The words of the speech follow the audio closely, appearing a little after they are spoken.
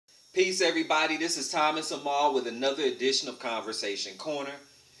Peace, everybody. This is Thomas Amal with another edition of Conversation Corner.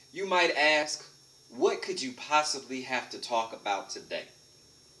 You might ask, what could you possibly have to talk about today?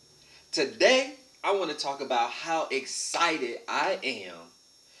 Today, I want to talk about how excited I am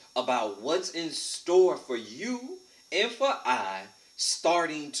about what's in store for you and for I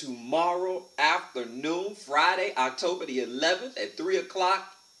starting tomorrow afternoon, Friday, October the 11th at 3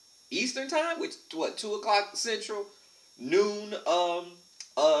 o'clock Eastern Time, which, 2 o'clock Central, noon,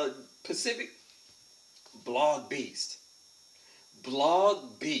 Pacific. BlogBeast.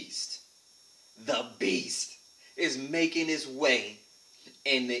 BlogBeast. The beast is making its way,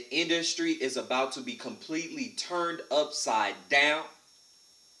 and the industry is about to be completely turned upside down.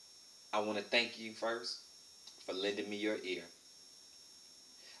 I want to thank you first for lending me your ear.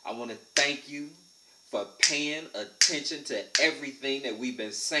 I want to thank you for paying attention to everything that we've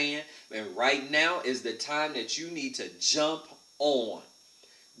been saying. And right now is the time that you need to jump on.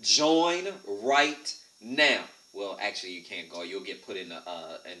 Join right now. Well, actually, you can't go. You'll get put into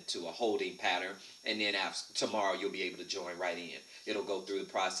a holding pattern. And then tomorrow, you'll be able to join right in. It'll go through the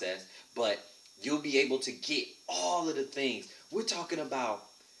process. But you'll be able to get all of the things. We're talking about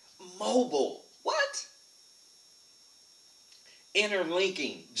mobile. What?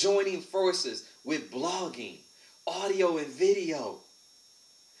 Interlinking, joining forces with blogging, audio and video.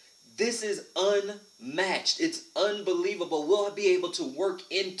 This is unmatched. It's unbelievable. We'll be able to work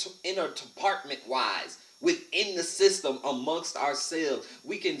interdepartment-wise within the system amongst ourselves.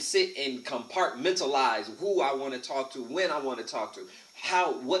 We can sit and compartmentalize who I want to talk to, when I want to talk to,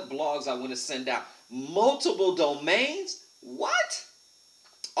 what blogs I want to send out. Multiple domains? What?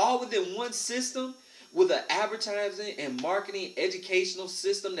 All within one system with an advertising and marketing educational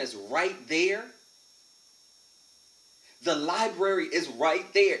system that's right there. The library is right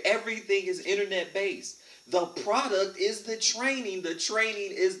there. Everything is internet-based. The product is the training. The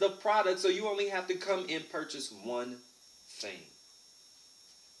training is the product. So you only have to come and purchase one thing.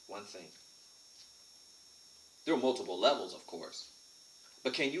 One thing. There are multiple levels, of course.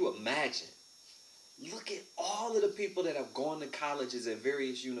 But can you imagine? Look at all of the people that have gone to colleges at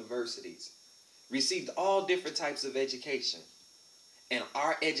various universities, received all different types of education. And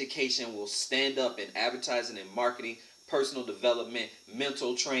our education will stand up in advertising and marketing, personal development,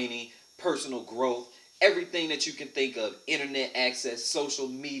 mental training, personal growth, everything that you can think of, internet access, social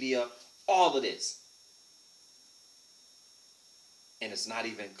media, all of this. And it's not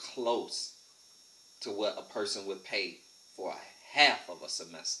even close to what a person would pay for a half of a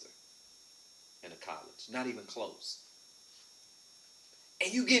semester in a college. Not even close.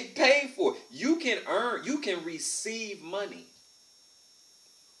 And you get paid for it. You can receive money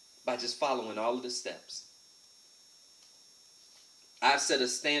by just following all of the steps. I've set a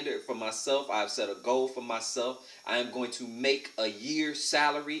standard for myself. I've set a goal for myself. I am going to make a year's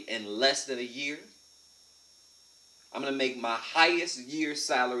salary in less than a year. I'm going to make my highest year's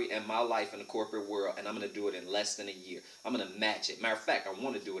salary in my life in the corporate world, and I'm going to do it in less than a year. I'm going to match it. Matter of fact, I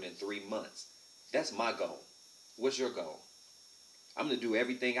want to do it in 3 months. That's my goal. What's your goal? I'm going to do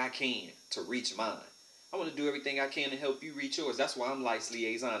everything I can to reach mine. I want to do everything I can to help you reach yours. That's why I'm Life's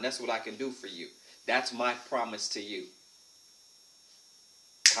Liaison. That's what I can do for you. That's my promise to you.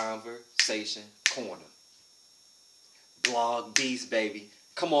 Conversation Corner. BlogBeast, baby.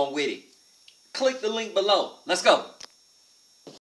 Come on with it. Click the link below. Let's go.